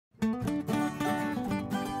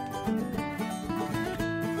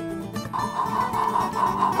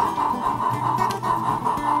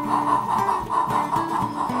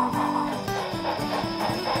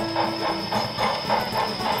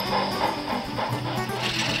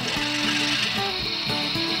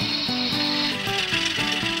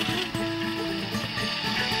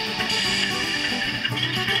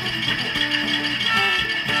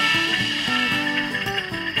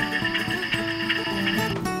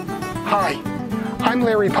Hi, I'm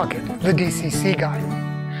Larry Puckett, the DCC guy.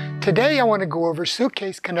 Today I want to go over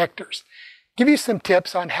Suitcase connectors, give you some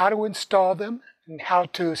tips on how to install them and how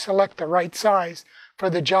to select the right size for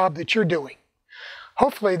the job that you're doing.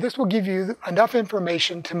 Hopefully this will give you enough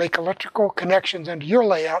information to make electrical connections into your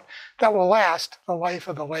layout that will last the life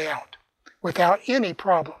of the layout without any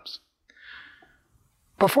problems.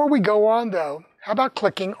 Before we go on though, how about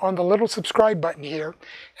clicking on the little subscribe button here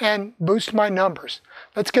and boost my numbers.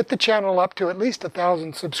 Let's get the channel up to at least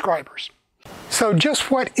 1,000 subscribers. So just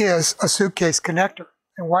what is a suitcase connector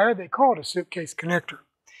and why are they called a suitcase connector?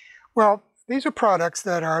 Well, these are products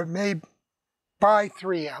that are made by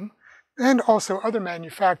 3M and also other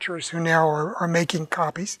manufacturers who now are making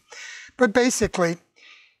copies. But basically,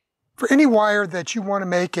 for any wire that you want to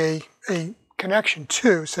make a connection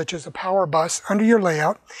to, such as a power bus under your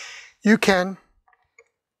layout, you can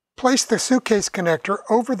place the suitcase connector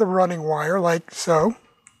over the running wire like so.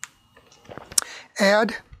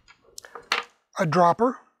 Add a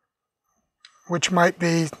dropper, which might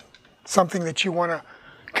be something that you want to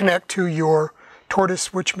connect to your tortoise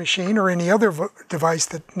switch machine or any other device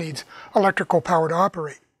that needs electrical power to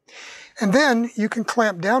operate. And then you can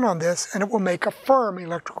clamp down on this and it will make a firm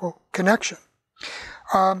electrical connection.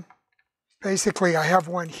 Basically, I have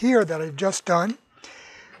one here that I've just done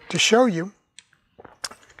to show you.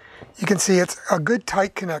 You can see it's a good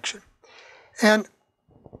tight connection. And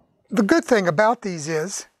the good thing about these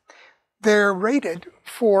is they're rated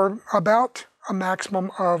for about a maximum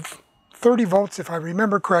of 30 volts, if I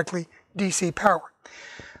remember correctly, DC power.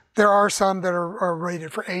 There are some that are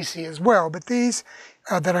rated for AC as well, but these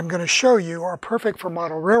that I'm going to show you are perfect for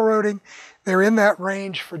model railroading. They're in that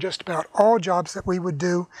range for just about all jobs that we would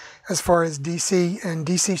do as far as DC and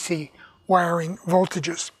DCC wiring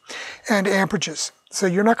voltages and amperages. So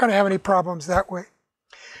you're not going to have any problems that way.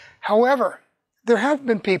 However, there have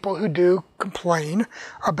been people who do complain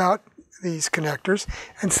about these connectors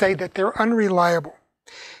and say that they're unreliable.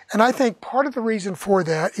 And I think part of the reason for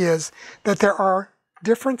that is that there are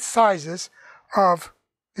different sizes of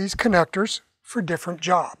these connectors for different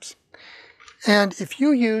jobs. And if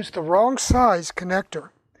you use the wrong size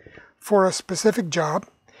connector for a specific job,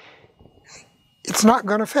 it's not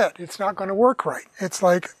going to fit. It's not going to work right. It's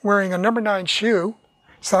like wearing a number 9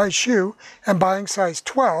 size shoe and buying size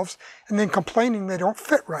 12s and then complaining they don't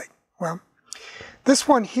fit right. Well, this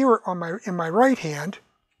one here in my right hand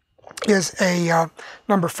is a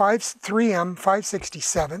number 3M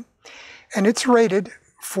 567, and it's rated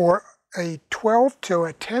for a 12 to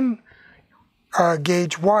a 10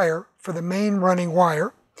 gauge wire for the main running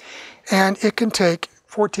wire, and it can take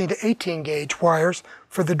 14 to 18 gauge wires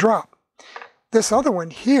for the drop. This other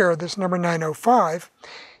one here, this number 905,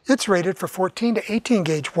 it's rated for 14 to 18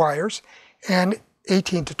 gauge wires and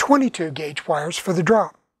 18 to 22 gauge wires for the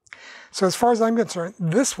drop. So as far as I'm concerned,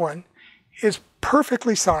 this one is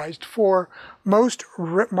perfectly sized for most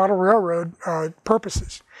model railroad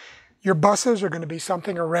purposes. Your buses are going to be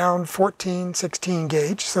something around 14, 16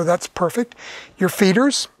 gauge, so that's perfect. Your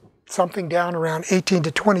feeders, something down around 18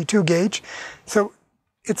 to 22 gauge. So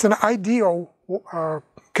it's an ideal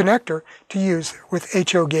connector to use with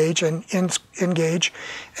HO gauge and in gauge,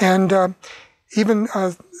 and even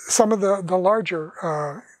some of the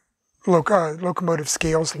larger locomotive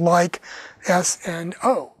scales like S and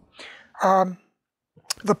O.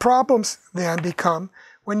 The problems then become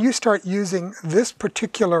when you start using this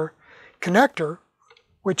particular connector,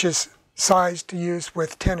 which is sized to use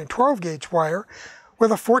with 10 and 12 gauge wire,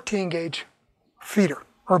 with a 14 gauge feeder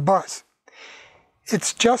or bus.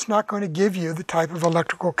 It's just not going to give you the type of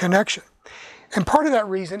electrical connection. And part of that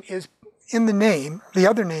reason is in the name, the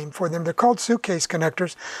other name for them. They're called suitcase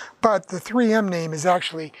connectors, but the 3M name is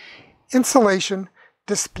actually insulation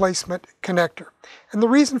displacement connector. And the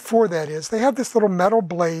reason for that is they have this little metal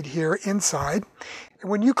blade here inside, and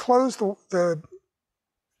when you close the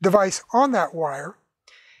device on that wire,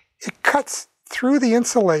 it cuts through the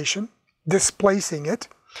insulation, displacing it,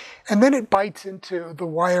 and then it bites into the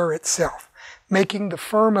wire itself, making the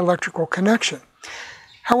firm electrical connection.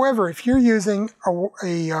 However, if you're using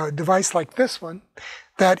a device like this one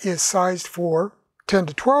that is sized for 10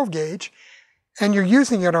 to 12 gauge, and you're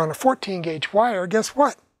using it on a 14 gauge wire, guess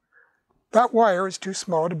what? That wire is too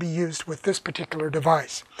small to be used with this particular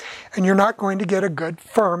device. And you're not going to get a good,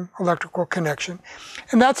 firm electrical connection.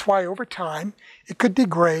 And that's why over time, it could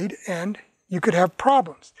degrade and you could have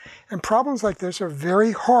problems. And problems like this are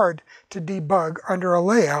very hard to debug under a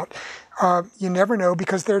layout. You never know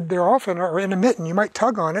because they're often are intermittent. You might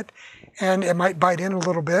tug on it and it might bite in a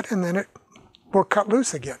little bit and then it will cut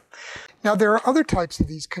loose again. Now there are other types of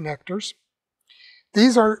these connectors.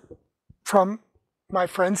 These are from my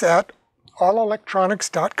friends at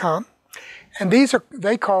allelectronics.com. And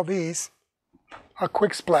they call these a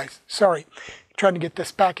quick splice. Sorry, trying to get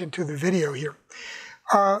this back into the video here.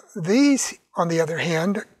 These, on the other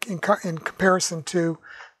hand, in comparison to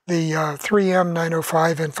the 3M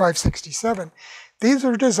 905 and 567, these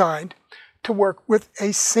are designed to work with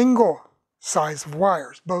a single size of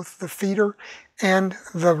wires, both the feeder and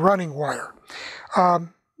the running wire.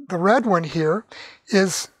 The red one here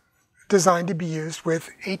is designed to be used with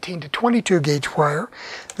 18 to 22 gauge wire,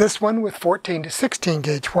 this one with 14 to 16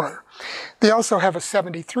 gauge wire. They also have a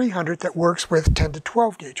 7300 that works with 10 to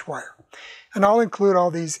 12 gauge wire. And I'll include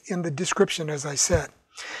all these in the description, as I said.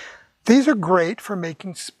 These are great for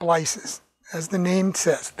making splices. As the name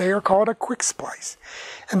says, they are called a quick splice.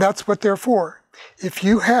 And that's what they're for. If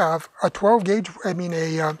you have a 12 gauge,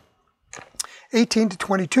 a 18 to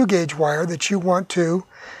 22 gauge wire that you want to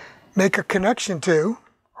make a connection to,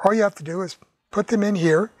 all you have to do is put them in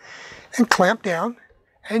here and clamp down,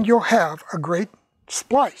 and you'll have a great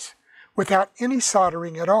splice without any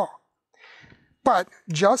soldering at all. But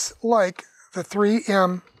just like the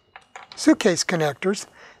 3M suitcase connectors,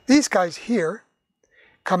 these guys here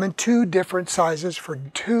come in two different sizes for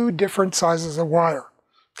two different sizes of wire.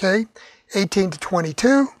 Okay, 18 to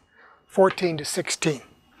 22, 14 to 16.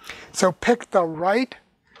 So pick the right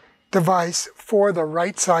device for the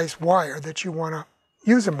right size wire that you want to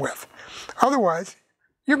use them with. Otherwise,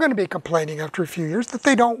 you're going to be complaining after a few years that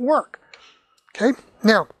they don't work. Okay,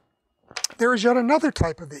 now there is yet another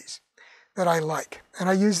type of these that I like, and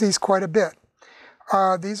I use these quite a bit.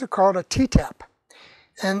 These are called a T-tap,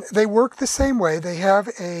 and they work the same way. They have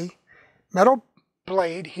a metal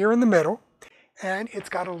blade here in the middle, and it's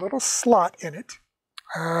got a little slot in it.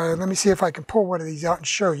 Let me see if I can pull one of these out and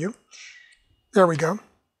show you. There we go.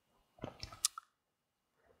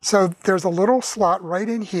 So there's a little slot right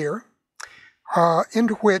in here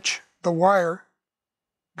into which the wire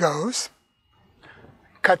goes,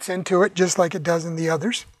 cuts into it just like it does in the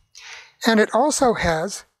others. And it also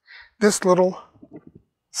has this little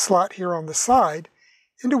slot here on the side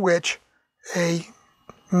into which a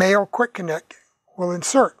male quick connect will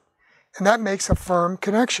insert. And that makes a firm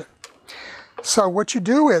connection. So what you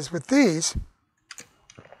do is with these,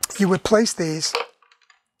 you would place these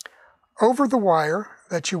over the wire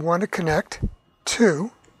that you want to connect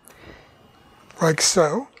to, like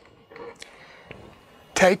so.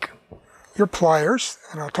 Take your pliers,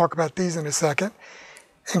 and I'll talk about these in a second,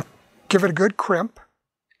 and give it a good crimp,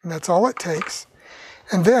 and that's all it takes.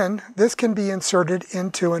 And then this can be inserted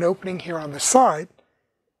into an opening here on the side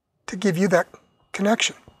to give you that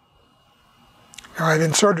connection. Now I've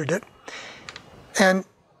inserted it, and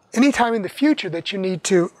anytime in the future that you need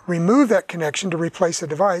to remove that connection to replace a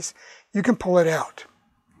device, you can pull it out,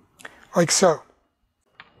 like so.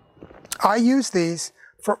 I use these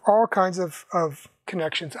for all kinds of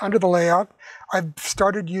connections. Under the layout, I've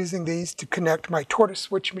started using these to connect my tortoise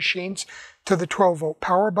switch machines to the 12-volt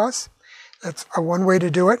power bus. That's one way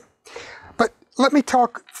to do it. But let me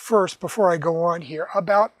talk first, before I go on here,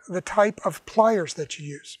 about the type of pliers that you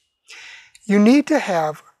use. You need to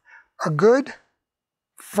have a good,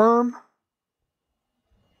 firm,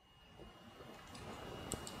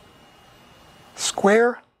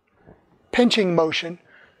 square pinching motion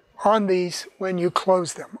on these when you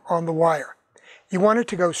close them on the wire. You want it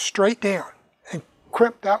to go straight down and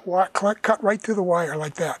crimp that wire, cut right through the wire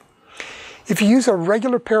like that. If you use a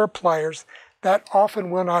regular pair of pliers, that often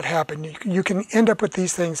will not happen. You can end up with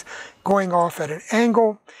these things going off at an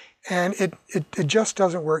angle, and it just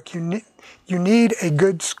doesn't work. You need a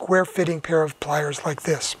good square fitting pair of pliers like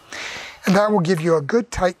this, and that will give you a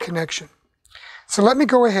good tight connection. So let me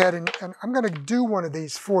go ahead and I'm going to do one of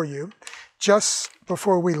these for you just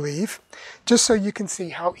before we leave, just so you can see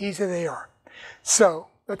how easy they are. So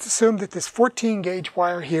let's assume that this 14 gauge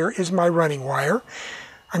wire here is my running wire.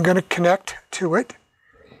 I'm going to connect to it,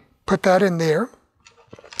 put that in there,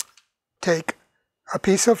 take a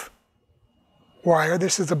piece of wire,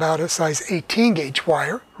 this is about a size 18 gauge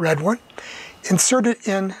wire, red one, insert it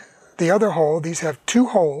in the other hole. These have two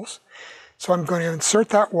holes, so I'm going to insert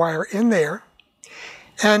that wire in there,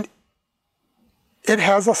 and it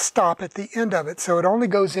has a stop at the end of it, so it only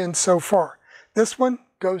goes in so far. This one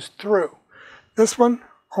goes through. This one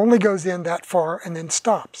only goes in that far and then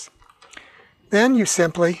stops. Then you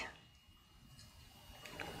simply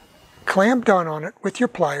clamp down on it with your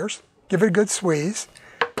pliers, give it a good squeeze.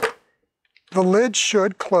 The lid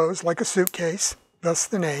should close like a suitcase, thus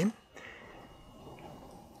the name,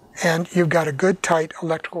 and you've got a good tight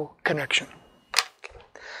electrical connection.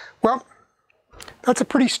 Well, that's a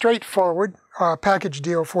pretty straightforward package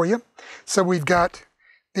deal for you. So we've got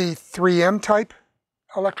the 3M type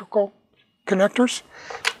electrical connectors.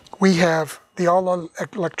 We have the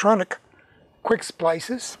all-electronic quick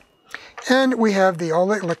splices, and we have the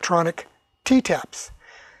all-electronic T-taps.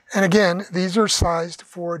 And again, these are sized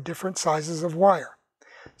for different sizes of wire.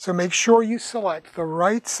 So make sure you select the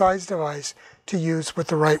right size device to use with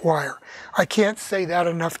the right wire. I can't say that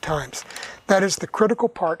enough times. That is the critical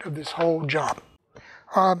part of this whole job.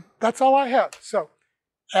 That's all I have. So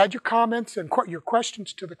add your comments and your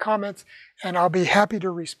questions to the comments, and I'll be happy to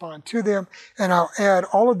respond to them. And I'll add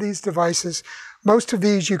all of these devices. Most of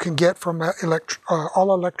these you can get from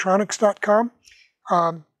allelectronics.com.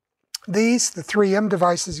 These, the 3M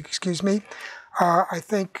devices, excuse me, I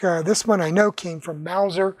think this one I know came from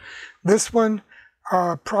Mauser. This one,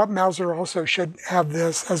 Mauser also should have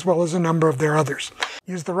this, as well as a number of their others.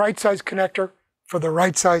 Use the right size connector for the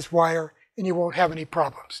right size wire, and you won't have any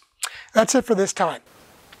problems. That's it for this time.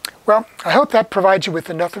 Well, I hope that provides you with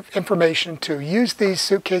enough information to use these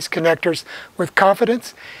Suitcase connectors with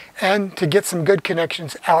confidence and to get some good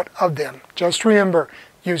connections out of them. Just remember,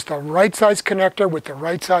 use the right size connector with the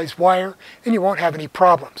right size wire, and you won't have any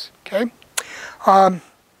problems, okay?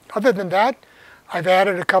 Other than that, I've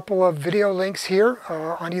added a couple of video links here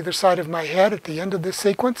on either side of my head at the end of this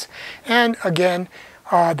sequence. And again,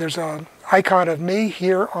 there's an icon of me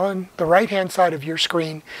here on the right-hand side of your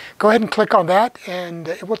screen. Go ahead and click on that, and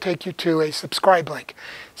it will take you to a subscribe link.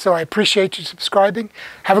 So I appreciate you subscribing.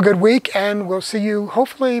 Have a good week, and we'll see you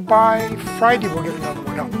hopefully by Friday. We'll get another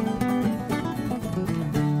one up.